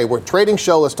market today. We're trading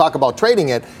show. Let's talk about trading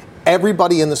it.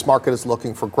 Everybody in this market is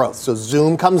looking for growth. So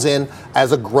Zoom comes in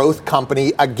as a growth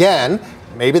company again.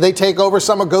 Maybe they take over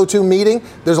some of GoToMeeting.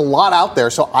 There's a lot out there,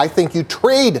 so I think you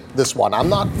trade this one. I'm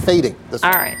not fading this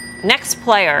one. All right. Next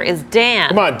player is Dan.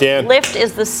 Come on, Dan. Lyft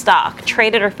is the stock.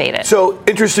 Trade it or fade it? So,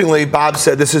 interestingly, Bob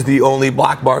said this is the only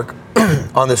black mark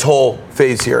on this whole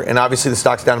phase here. And obviously the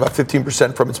stock's down about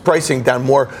 15% from its pricing, down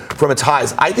more from its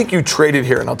highs. I think you traded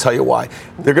here, and I'll tell you why.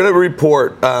 They're going to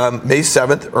report May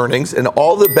 7th earnings, and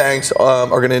all the banks are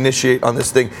going to initiate on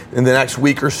this thing in the next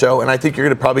week or so. And I think you're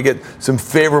going to probably get some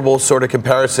favorable sort of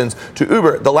comparisons to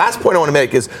Uber. The last point I want to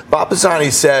make is Bob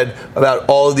Pisani said about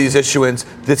all of these issuance,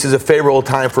 this is a favorable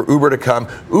time for Uber to come.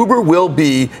 Uber will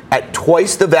be at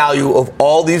twice the value of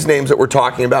all these names that we're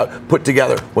talking about put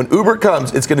together. When Uber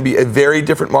comes, it's going to be a very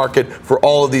different market for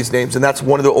all of these names, and that's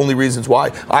one of the only reasons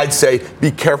why I'd say be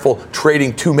careful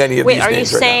trading too many of these names. Wait, are you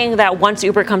saying that once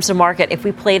Uber comes to market, if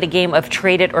we played a game of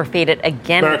trade it or fade it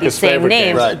again with these same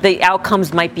names, the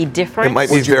outcomes might be different? It might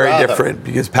be very different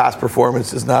because past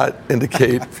performance does not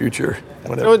indicate future.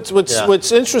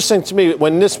 What's interesting to me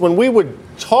when we were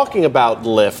talking about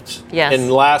Lyft in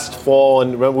last fall,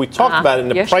 and when we talked about it in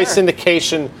the price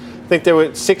indication. I think they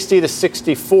were 60 to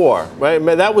 64, right?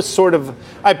 That was sort of,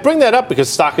 I bring that up because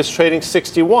stock is trading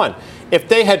 61. If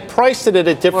they had priced it at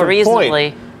a different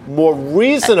point, more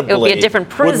reasonably, it would be a different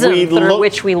prism through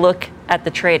which we look at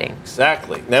the trading.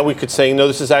 Exactly. Now we could say,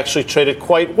 this is actually traded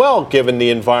quite well given the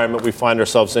environment we find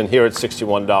ourselves in here at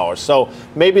 $61. So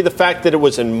maybe the fact that it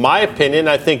was, in my opinion,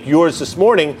 I think yours this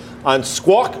morning on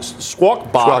Squawk Box.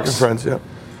 Squawk and Friends, yeah.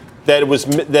 That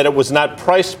it was not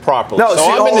priced properly. No, so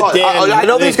I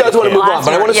know these guys want to move on,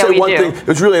 but I want to say one thing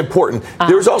that's really important.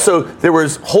 There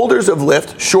was holders of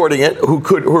Lyft shorting it who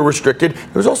were restricted.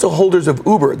 There was also holders of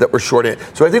Uber that were shorting it.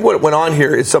 So I think what went on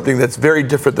here is something that's very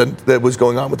different than that was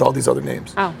going on with all these other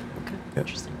names. Oh, okay.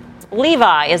 Interesting.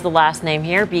 Levi is the last name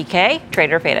here. BK,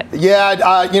 trade or fade it? Yeah,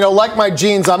 like my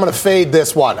jeans, I'm going to fade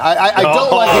this one. I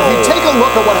don't like, if you take a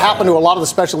look at what happened to a lot of the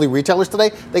specialty retailers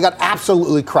today, they got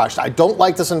absolutely crushed. I don't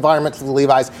like this environment for the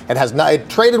Levi's. It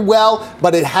traded well,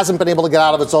 but it hasn't been able to get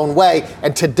out of its own way,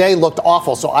 and today looked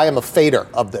awful, so I am a fader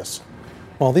of this.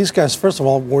 Well, these guys, first of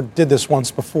all, did this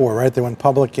once before, right? They went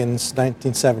public in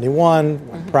 1971,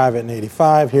 went private in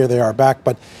 85. Here they are back.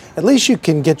 But at least you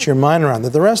can get your mind around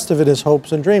that. The rest of it is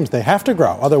hopes and dreams. They have to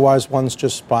grow. Otherwise, one's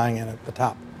just buying in at the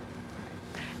top.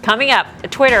 Coming up,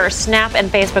 Twitter, Snap, and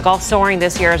Facebook all soaring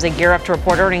this year as they gear up to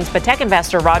report earnings. But tech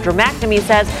investor Roger McNamee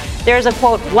says there's a,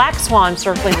 quote, black swan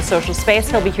circling the social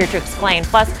space. He'll be here to explain.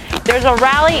 Plus, there's a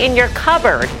rally in your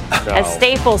cupboard as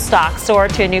Staples stock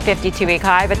soared to a new 52-week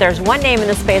high. But there's one name in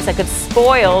the space that could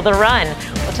spoil the run.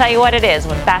 We'll tell you what it is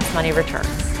when Fast Money returns.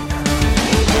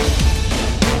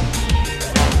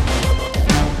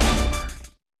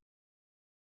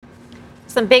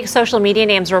 Some big social media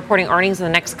names are reporting earnings in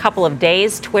the next couple of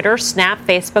days. Twitter, Snap,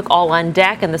 Facebook, all on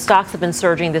deck, and the stocks have been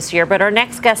surging this year. But our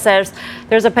next guest says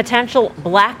there's a potential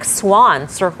black swan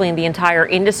circling the entire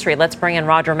industry. Let's bring in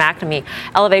Roger McNamee,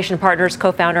 Elevation Partners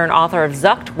co-founder and author of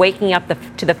Zucked, Waking Up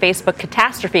to the Facebook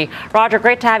Catastrophe. Roger,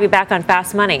 great to have you back on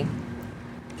Fast Money.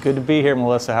 Good to be here,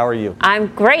 Melissa. How are you? I'm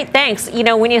great, thanks.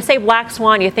 When you say black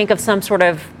swan, you think of some sort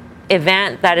of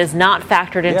event that is not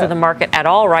factored into the market at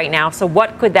all right now. So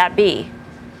what could that be?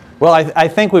 Well, I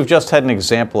think we've just had an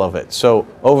example of it. So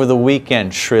over the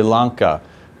weekend, Sri Lanka,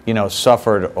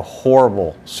 suffered a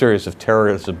horrible series of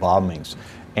terrorist bombings,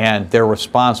 and their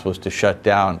response was to shut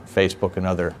down Facebook and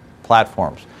other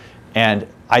platforms. And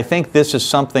I think this is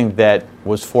something that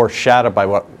was foreshadowed by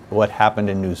what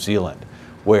happened in New Zealand,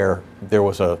 where there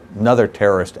was another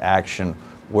terrorist action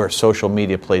where social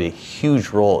media played a huge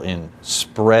role in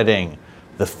spreading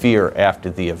the fear after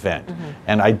the event. Mm-hmm.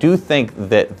 And I do think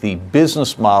that the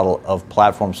business model of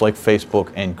platforms like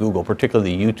Facebook and Google,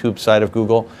 particularly the YouTube side of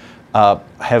Google,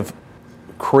 have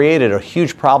created a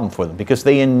huge problem for them because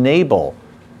they enable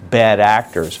bad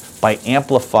actors by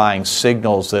amplifying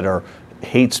signals that are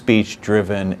hate speech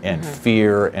driven and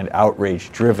fear and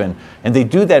outrage driven. And they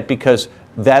do that because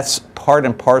that's part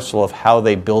and parcel of how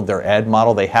they build their ad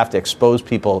model. They have to expose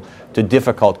people to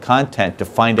difficult content to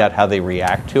find out how they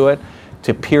react to it,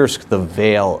 to pierce the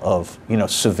veil of,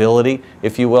 civility,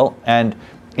 if you will. And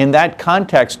in that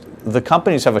context, the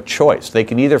companies have a choice. They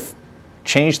can either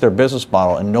change their business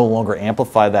model and no longer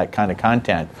amplify that kind of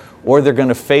content, or they're going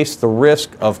to face the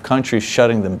risk of countries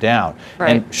shutting them down.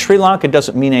 Right. And Sri Lanka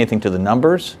doesn't mean anything to the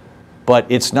numbers, but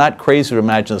it's not crazy to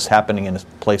imagine this happening in a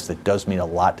place that does mean a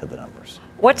lot to the numbers.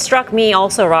 What struck me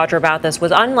also, Roger, about this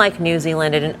was unlike New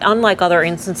Zealand and unlike other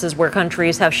instances where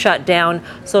countries have shut down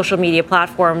social media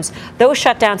platforms, those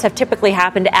shutdowns have typically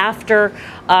happened after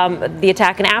the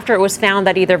attack and after it was found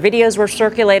that either videos were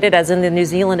circulated, as in the New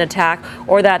Zealand attack,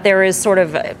 or that there is sort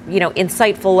of,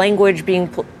 insightful language being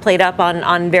played up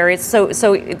on various. So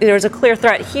there's a clear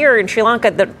threat here in Sri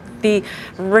Lanka that the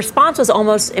response was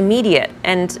almost immediate.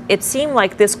 And it seemed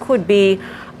like this could be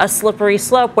a slippery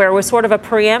slope where it was sort of a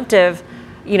preemptive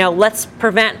let's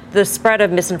prevent the spread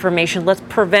of misinformation. Let's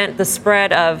prevent the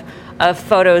spread of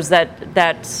photos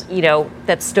that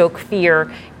stoke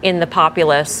fear in the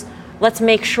populace. Let's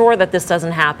make sure that this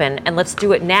doesn't happen, and let's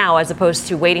do it now as opposed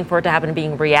to waiting for it to happen and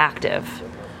being reactive.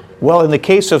 Well, in the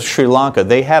case of Sri Lanka,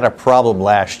 they had a problem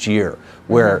last year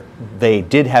where they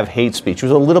did have hate speech. It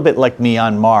was a little bit like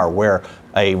Myanmar, where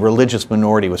a religious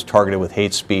minority was targeted with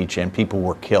hate speech and people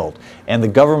were killed. And the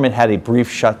government had a brief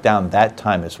shutdown that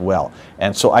time as well.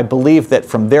 And so I believe that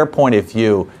from their point of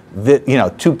view,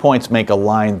 2 points make a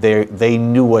line. They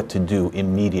knew what to do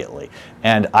immediately.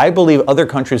 And I believe other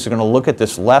countries are going to look at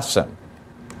this lesson.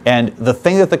 And the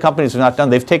thing that the companies have not done,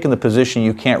 they've taken the position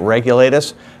you can't regulate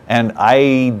us. And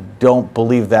I don't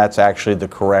believe that's actually the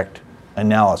correct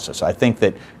analysis. I think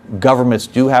that governments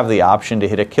do have the option to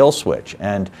hit a kill switch.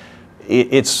 And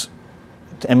it's,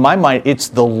 in my mind, it's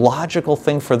the logical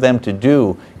thing for them to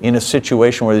do in a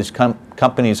situation where these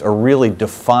companies are really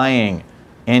defying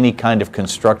any kind of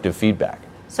constructive feedback.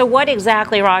 So what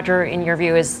exactly, Roger, in your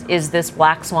view, is this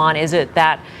black swan? Is it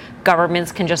that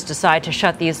governments can just decide to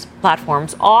shut these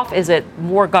platforms off? Is it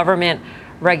more government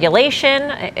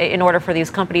regulation in order for these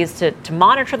companies to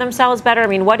monitor themselves better? I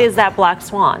mean, what is that black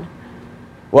swan?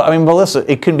 Well, I mean, Melissa,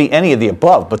 it could be any of the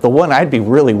above, but the one I'd be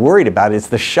really worried about is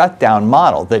the shutdown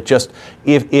model that just,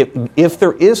 if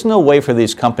there is no way for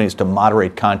these companies to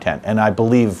moderate content, and I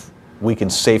believe we can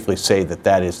safely say that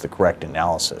that is the correct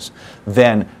analysis,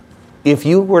 then if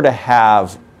you were to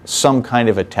have some kind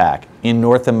of attack in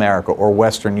North America or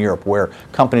Western Europe where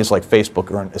companies like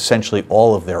Facebook earn essentially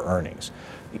all of their earnings,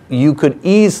 you could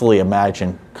easily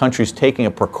imagine countries taking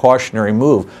a precautionary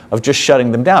move of just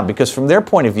shutting them down, because from their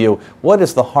point of view, what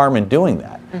is the harm in doing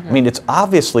that? Mm-hmm. I mean, it's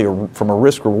obviously, from a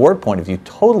risk-reward point of view,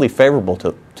 totally favorable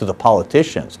to the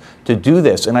politicians to do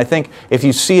this. And I think if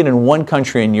you see it in one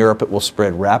country in Europe, it will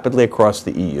spread rapidly across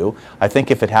the EU. I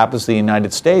think if it happens in the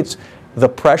United States, the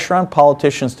pressure on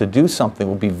politicians to do something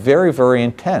will be very, very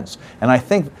intense. And I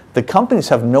think the companies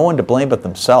have no one to blame but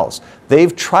themselves.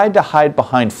 They've tried to hide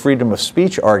behind freedom of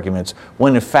speech arguments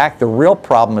when in fact the real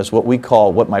problem is what we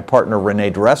call, what my partner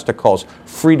Renee DiResta calls,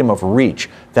 freedom of reach.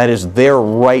 That is their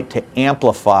right to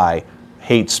amplify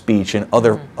hate speech and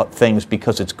other things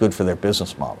because it's good for their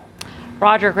business model.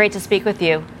 Roger, great to speak with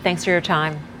you. Thanks for your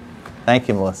time. Thank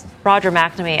you, Melissa. Roger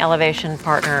McNamee, Elevation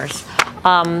Partners.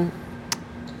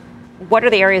 What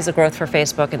are the areas of growth for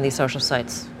Facebook and these social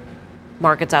sites?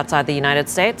 Markets outside the United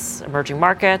States, emerging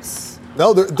markets?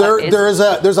 No,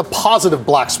 there's a positive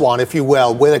black swan, if you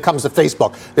will, when it comes to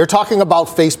Facebook. They're talking about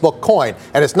Facebook Coin,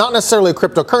 and it's not necessarily a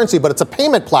cryptocurrency, but it's a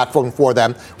payment platform for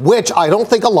them, which I don't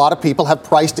think a lot of people have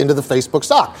priced into the Facebook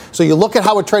stock. So you look at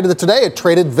how it traded today, it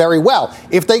traded very well.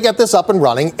 If they get this up and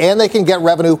running and they can get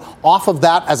revenue off of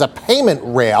that as a payment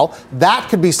rail, that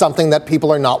could be something that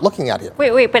people are not looking at here.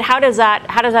 Wait, but how does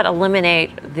that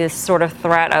eliminate this sort of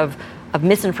threat of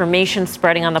misinformation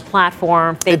spreading on the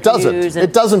platform, fake news?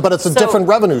 It doesn't, but it's a different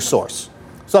revenue source.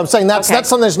 So I'm saying that's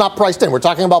something that's not priced in. We're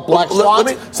talking about black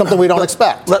swans, something we don't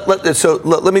expect.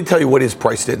 Let me tell you what is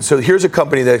priced in. So here's a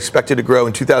company that expected to grow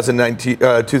in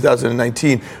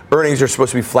 2019. Earnings are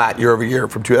supposed to be flat year over year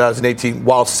from 2018,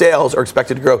 while sales are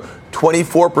expected to grow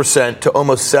 24% to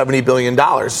almost $70 billion.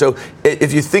 So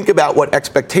if you think about what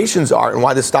expectations are and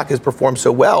why the stock has performed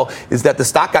so well, is that the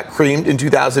stock got creamed in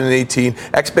 2018,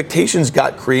 expectations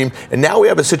got creamed, and now we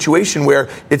have a situation where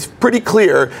it's pretty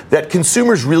clear that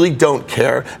consumers really don't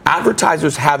care.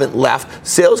 Advertisers haven't left.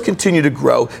 Sales continue to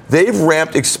grow. They've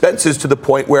ramped expenses to the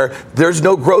point where there's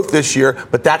no growth this year,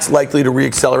 but that's likely to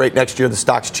reaccelerate next year. The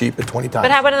stock's cheap at 20 times.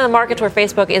 But how about in the markets where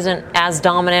Facebook isn't as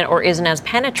dominant or isn't as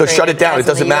penetrated? So shut it down. It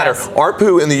doesn't matter.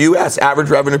 ARPU in the U.S.,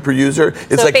 average revenue per user,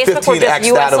 is so like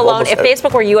 15x that of almost. If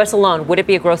Facebook were U.S. alone, would it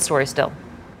be a growth story still?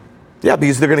 Yeah,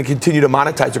 because they're going to continue to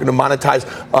monetize. They're going to monetize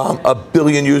 1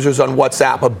 billion users on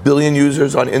WhatsApp, 1 billion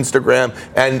users on Instagram,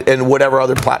 and whatever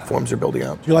other platforms they're building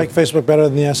out. Do you like Facebook better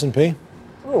than the S&P?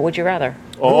 Ooh, would you rather?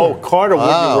 Oh, Carter, would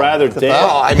you rather?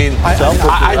 Well, I mean, I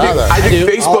think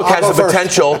Facebook has the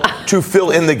potential to fill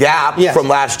in the gap from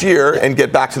last year and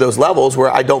get back to those levels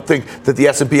where I don't think that the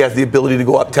S&P has the ability to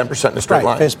go up 10% in a straight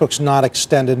line. Facebook's not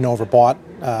extended and overbought.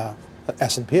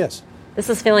 S&P is. This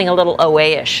is feeling a little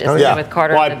OA-ish, isn't it, with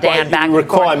Carter and Dan back and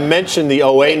forth. I mentioned the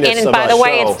OA-ness and by the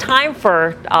way, it's time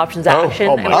for options action.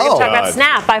 And we're going to talk about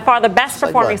Snap, by far the best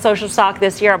performing social stock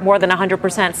this year, up more than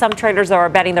 100%. Some traders, though, are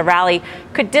betting the rally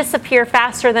could disappear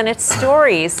faster than its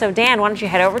stories. So, Dan, why don't you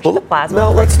head over to the plasma?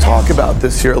 Now, let's talk about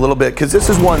this here a little bit, because this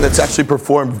is one that's actually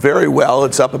performed very well.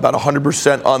 It's up about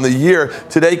 100% on the year.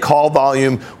 Today, call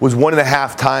volume was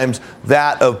 1.5 times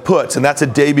that of puts, and that's a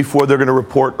day before they're going to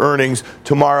report earnings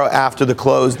tomorrow afternoon. after the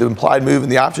close. The implied move in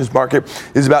the options market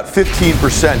is about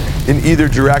 15% in either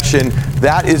direction.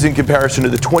 That is in comparison to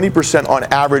the 20% on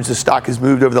average the stock has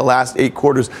moved over the last 8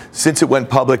 quarters since it went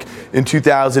public in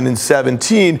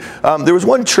 2017. There was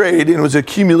one trade, and it was an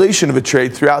accumulation of a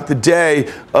trade throughout the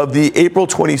day of the April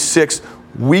 26th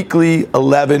weekly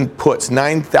 11 puts.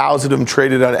 9,000 of them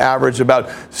traded on average,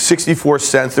 about 64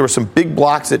 cents. There were some big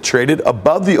blocks that traded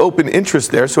above the open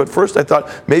interest there. So at first I thought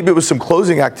maybe it was some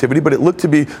closing activity, but it looked to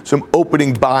be some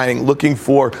opening buying, looking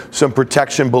for some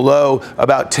protection below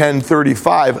about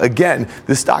 1035. Again,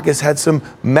 the stock has had some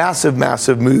massive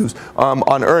moves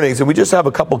on earnings. And we just have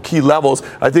a couple key levels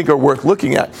I think are worth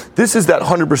looking at. This is that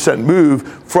 100% move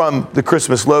from the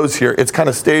Christmas lows here. It's kind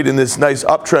of stayed in this nice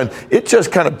uptrend. It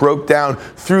just kind of broke down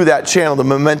through that channel. The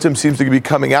momentum seems to be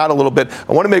coming out a little bit.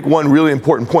 I want to make one really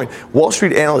important point. Wall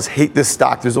Street analysts hate this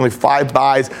stock. There's only 5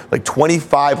 buys, like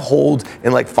 25 holds,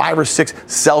 and like 5 or 6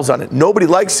 sells on it. Nobody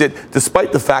likes it,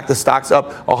 despite the fact the stock's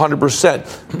up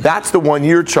 100%. That's the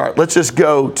 1-year chart. Let's just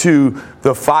go to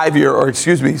the 5-year, or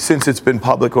excuse me, since it's been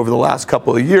public over the last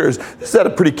couple of years. This is at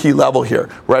a pretty key level here,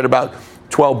 right about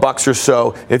 $12 or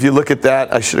so. If you look at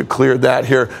that, I should have cleared that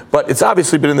here, but it's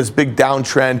obviously been in this big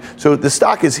downtrend. So the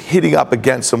stock is hitting up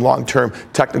against some long-term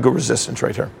technical resistance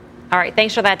right here. All right,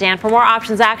 thanks for that, Dan. For more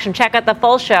options action, check out the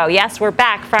full show. Yes, we're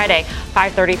back Friday,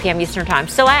 5:30 p.m. Eastern Time.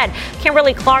 Still ahead,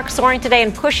 Kimberly-Clark soaring today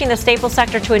and pushing the staple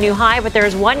sector to a new high, but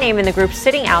there's one name in the group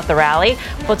sitting out the rally.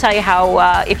 We'll tell you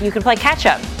how, if you can play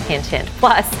catch-up, hint, hint.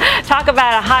 Plus, talk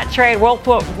about a hot trade,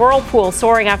 Whirlpool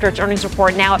soaring after its earnings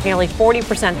report, now up nearly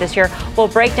 40% this year. We'll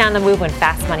break down the move when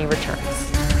Fast Money returns.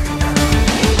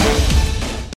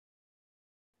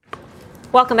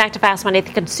 Welcome back to Fast Money.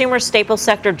 The consumer staples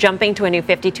sector jumping to a new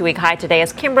 52-week high today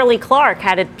as Kimberly-Clark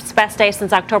had its best day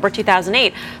since October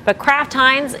 2008. But Kraft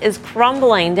Heinz is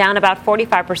crumbling, down about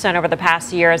 45% over the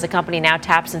past year as the company now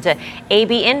taps into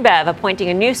AB InBev, appointing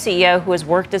a new CEO who has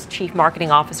worked as chief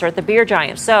marketing officer at the beer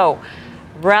giant. So,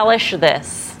 relish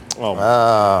this.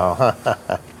 Oh.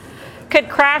 Could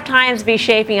Kraft Heinz be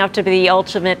shaping up to be the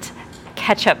ultimate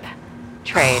ketchup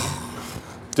trade?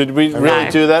 Did we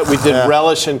really do that? We did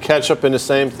relish and ketchup in the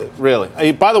same thing?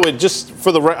 Really? By the way, just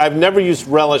for the I've never used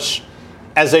relish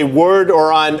as a word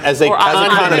or as a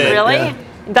condiment. Really? Yeah.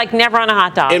 Like never on a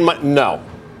hot dog? No.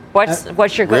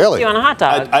 What's your go-to on a hot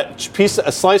dog?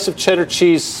 A slice of cheddar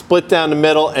cheese split down the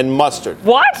middle and mustard.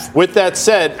 What? With that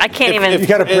said, I can't even. You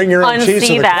got to bring your own cheese.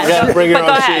 You got to bring your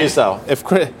own cheese, though.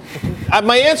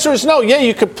 My answer is no. Yeah,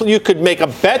 you could make a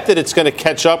bet that it's going to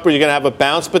catch up or you're going to have a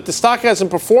bounce, but the stock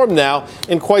hasn't performed now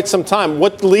in quite some time.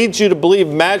 What leads you to believe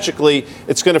magically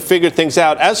it's going to figure things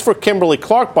out? As for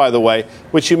Kimberly-Clark, by the way,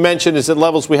 which you mentioned is at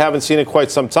levels we haven't seen in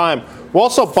quite some time, we're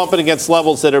also bumping against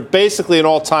levels that are basically an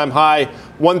all-time high,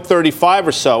 135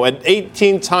 or so, at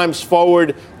 18 times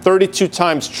forward, 32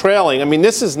 times trailing. I mean,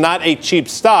 this is not a cheap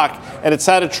stock, and it's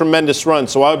had a tremendous run,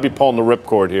 so I would be pulling the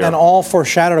ripcord here. And all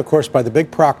foreshadowed, of course, by the big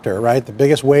Procter, right? The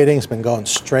biggest weighting's been going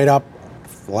straight up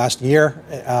for the last year.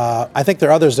 I think there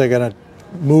are others that are going to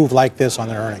move like this on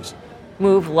their earnings.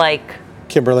 Move like?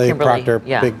 Kimberly Procter,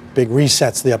 yeah. big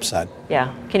resets the upside.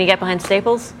 Yeah. Can you get behind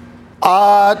Staples?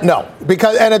 No,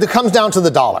 because it comes down to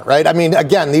the dollar, right? I mean,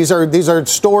 again, these are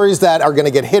stories that are going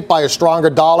to get hit by a stronger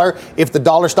dollar. If the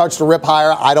dollar starts to rip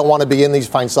higher, I don't want to be in these.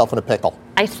 Find yourself in a pickle.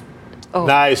 Nice,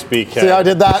 BK. See how I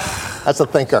did that? That's a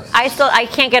thinker. I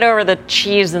can't get over the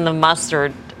cheese and the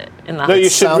mustard. No, you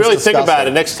should really think about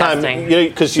it next time,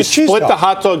 because you split the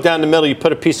hot dog down the middle. You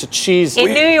put a piece of cheese. In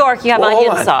New York, you have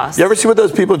onion sauce. You ever see what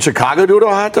those people in Chicago do to a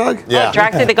hot dog? Yeah,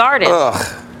 drag through the garden. Ugh.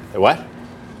 What?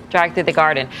 Drag through the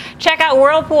garden. Check out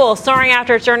Whirlpool. Soaring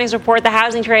after its earnings report, the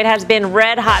housing trade has been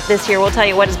red hot this year. We'll tell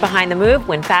you what is behind the move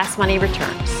when Fast Money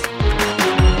returns.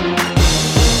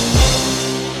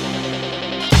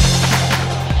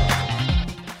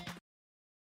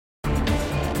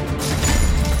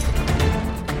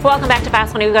 Welcome back to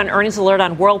Fast Money. We've got an earnings alert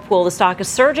on Whirlpool. The stock is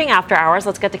surging after hours.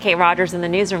 Let's get to Kate Rogers in the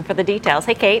newsroom for the details.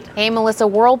 Hey, Kate. Hey, Melissa.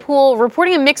 Whirlpool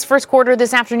reporting a mixed first quarter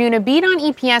this afternoon. A beat on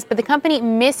EPS, but the company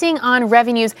missing on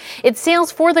revenues. Its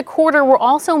sales for the quarter were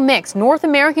also mixed. North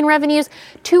American revenues,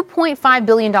 $2.5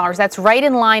 billion. That's right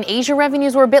in line. Asia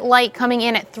revenues were a bit light, coming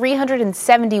in at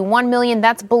 $371 million.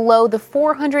 That's below the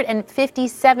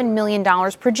 $457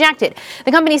 million projected.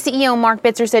 The company's CEO, Mark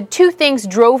Bitzer, said two things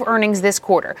drove earnings this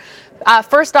quarter.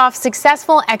 First off,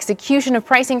 successful execution of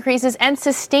price increases and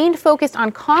sustained focus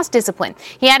on cost discipline.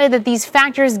 He added that these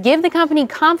factors give the company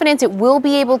confidence it will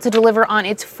be able to deliver on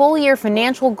its full-year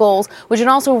financial goals, which it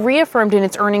also reaffirmed in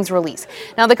its earnings release.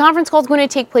 Now, the conference call is going to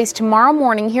take place tomorrow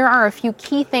morning. Here are a few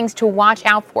key things to watch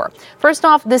out for. First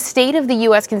off, the state of the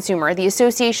U.S. consumer. The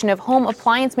Association of Home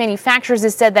Appliance Manufacturers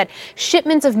has said that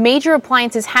shipments of major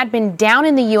appliances had been down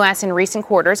in the U.S. in recent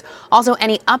quarters. Also,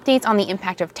 any updates on the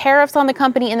impact of tariffs on the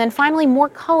company, and then finally, more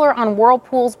color on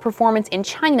Whirlpool's performance in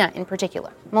China in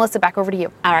particular. Melissa, back over to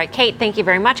you. All right, Kate, thank you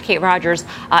very much. Kate Rogers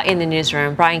in the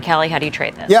newsroom. Brian Kelly, how do you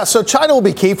trade this? Yeah, so China will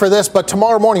be key for this, but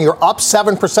tomorrow morning you're up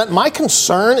 7%. My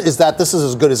concern is that this is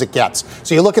as good as it gets.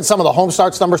 So you look at some of the home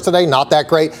starts numbers today, not that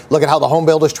great. Look at how the home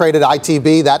builders traded,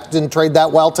 ITB, that didn't trade that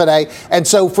well today. And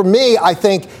so for me, I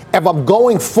think if I'm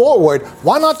going forward,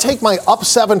 why not take my up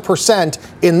 7%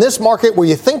 in this market where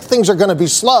you think things are going to be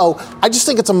slow? I just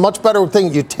think it's a much better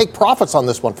thing. You take profits on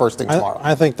this one first thing tomorrow.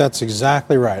 I think that's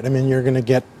exactly right. I mean, you're going to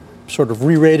get sort of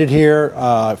re-rated here,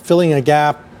 filling a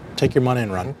gap, take your money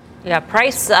and run. Yeah,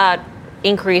 price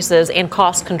increases and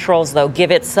cost controls, though,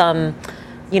 give it some,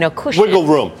 cushion. Wiggle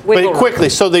room. But quickly,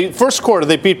 so the first quarter,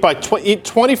 they beat by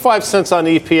 25 cents on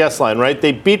the EPS line, right?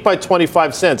 They beat by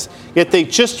 25 cents, yet they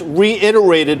just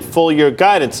reiterated full-year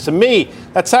guidance. To me,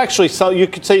 that's actually, you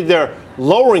could say they're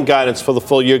lowering guidance for the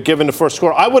full year given the first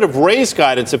quarter. I would have raised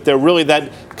guidance if they're really that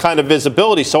kind of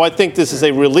visibility. So I think this is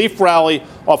a relief rally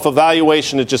off a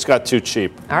valuation that just got too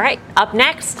cheap. All right, up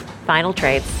next, final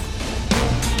trades.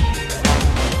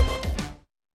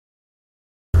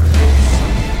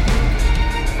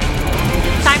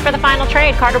 Time for the final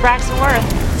trade. Carter Braxton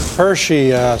Worth.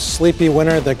 Hershey, a sleepy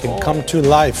winner that can come to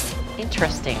life.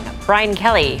 Interesting. Brian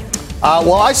Kelly.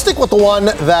 Well, I stick with the one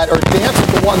that, or dance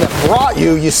with the one that brought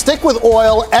you. You stick with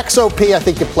oil, XOP. I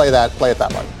think you play it that way.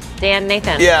 Dan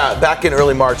Nathan. Yeah, back in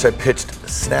early March, I pitched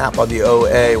Snap on the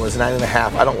OA. It was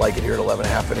 9.5. I don't like it here at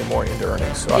 11.5 anymore into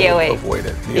earnings, so I would avoid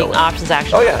it. The options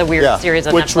action. Oh, yeah. The weird series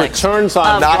on Which Netflix. Returns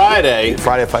on Friday.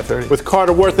 Friday at 5:30. With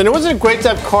Carter Worth. And it wasn't great to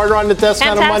have Carter on the desk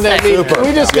on a Monday. Super.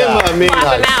 We just give him a meeting.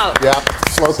 Clap him out. Yeah,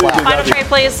 slow clap. Final trade,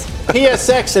 please.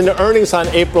 PSX into earnings on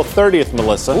April 30th,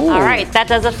 Melissa. Ooh. All right, that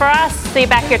does it for us. See you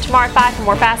back here tomorrow at 5 for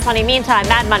more Fast Money. Meantime,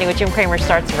 Mad Money with Jim Cramer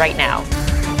starts right now.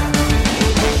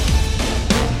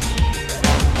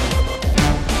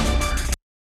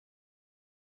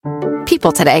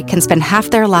 People today can spend half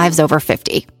their lives over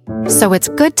 50. So it's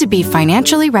good to be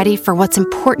financially ready for what's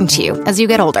important to you as you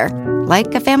get older,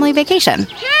 like a family vacation.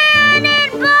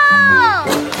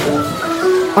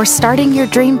 Or starting your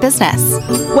dream business.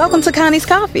 Welcome to Connie's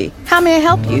Coffee. How may I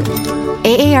help you?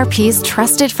 AARP's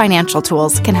trusted financial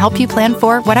tools can help you plan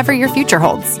for whatever your future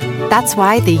holds. That's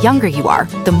why the younger you are,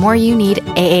 the more you need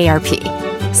AARP.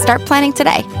 Start planning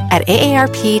today at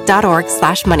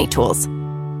aarp.org/moneytools.